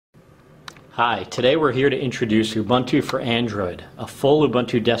Hi, today we're here to introduce Ubuntu for Android, a full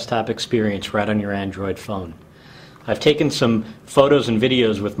Ubuntu desktop experience right on your Android phone. I've taken some photos and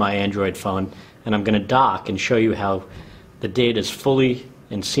videos with my Android phone, and I'm going to dock and show you how the data is fully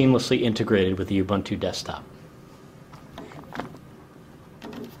and seamlessly integrated with the Ubuntu desktop.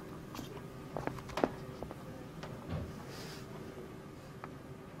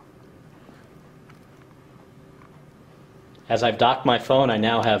 As I've docked my phone, I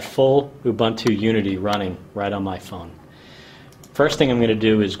now have full Ubuntu Unity running right on my phone. First thing I'm going to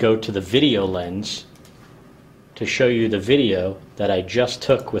do is go to the video lens to show you the video that I just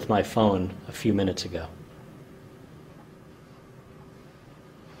took with my phone a few minutes ago.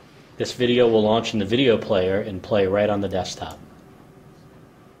 This video will launch in the video player and play right on the desktop.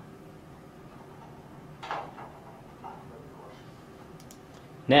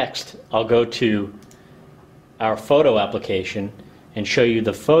 Next, I'll go to our photo application and show you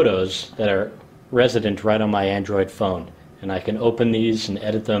the photos that are resident right on my Android phone. And I can open these and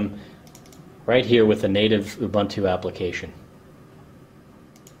edit them right here with the native Ubuntu application.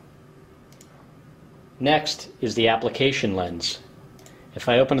 Next is the application lens. If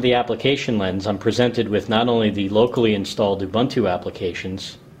I open the application lens, I'm presented with not only the locally installed Ubuntu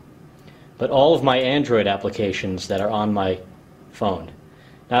applications, but all of my Android applications that are on my phone.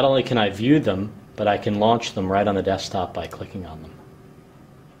 Not only can I view them, but I can launch them right on the desktop by clicking on them.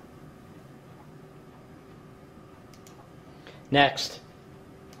 Next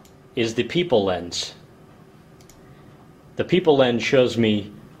is the People lens. The People lens shows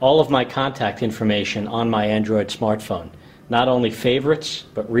me all of my contact information on my Android smartphone. Not only favorites,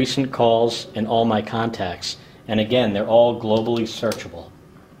 but recent calls and all my contacts. And again, they're all globally searchable.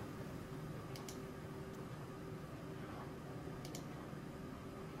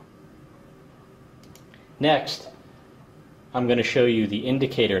 Next, I'm going to show you the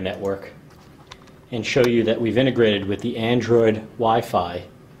indicator network and show you that we've integrated with the Android Wi-Fi,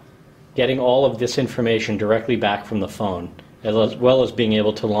 getting all of this information directly back from the phone, as well as being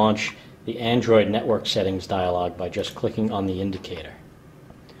able to launch the Android network settings dialog by just clicking on the indicator.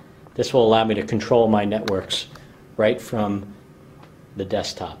 This will allow me to control my networks right from the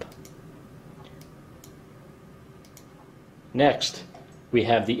desktop. Next, we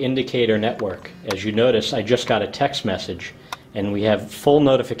have the indicator network. As you notice, I just got a text message, and we have full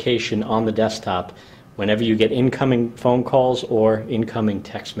notification on the desktop whenever you get incoming phone calls or incoming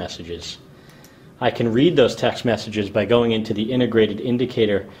text messages. I can read those text messages by going into the integrated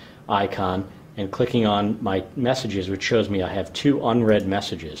indicator icon and clicking on my messages, which shows me I have 2 unread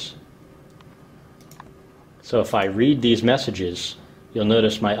messages. So if I read these messages, you'll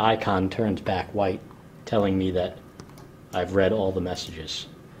notice my icon turns back white, telling me that I've read all the messages.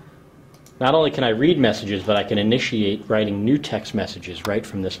 Not only can I read messages, but I can initiate writing new text messages right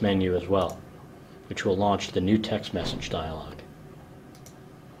from this menu as well, which will launch the new text message dialog.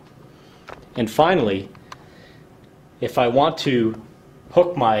 And finally, if I want to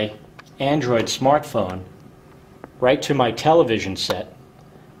hook my Android smartphone right to my television set,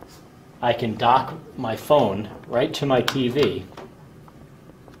 I can dock my phone right to my TV.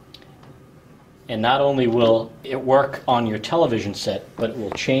 And not only will it work on your television set, but it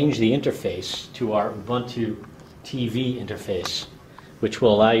will change the interface to our Ubuntu TV interface, which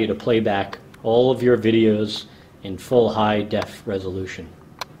will allow you to play back all of your videos in full high-def resolution.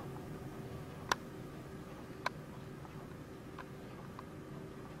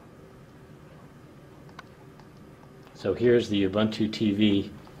 So here's the Ubuntu TV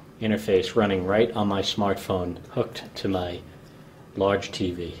interface running right on my smartphone, hooked to my large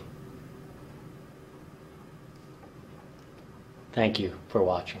TV. Thank you for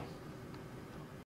watching.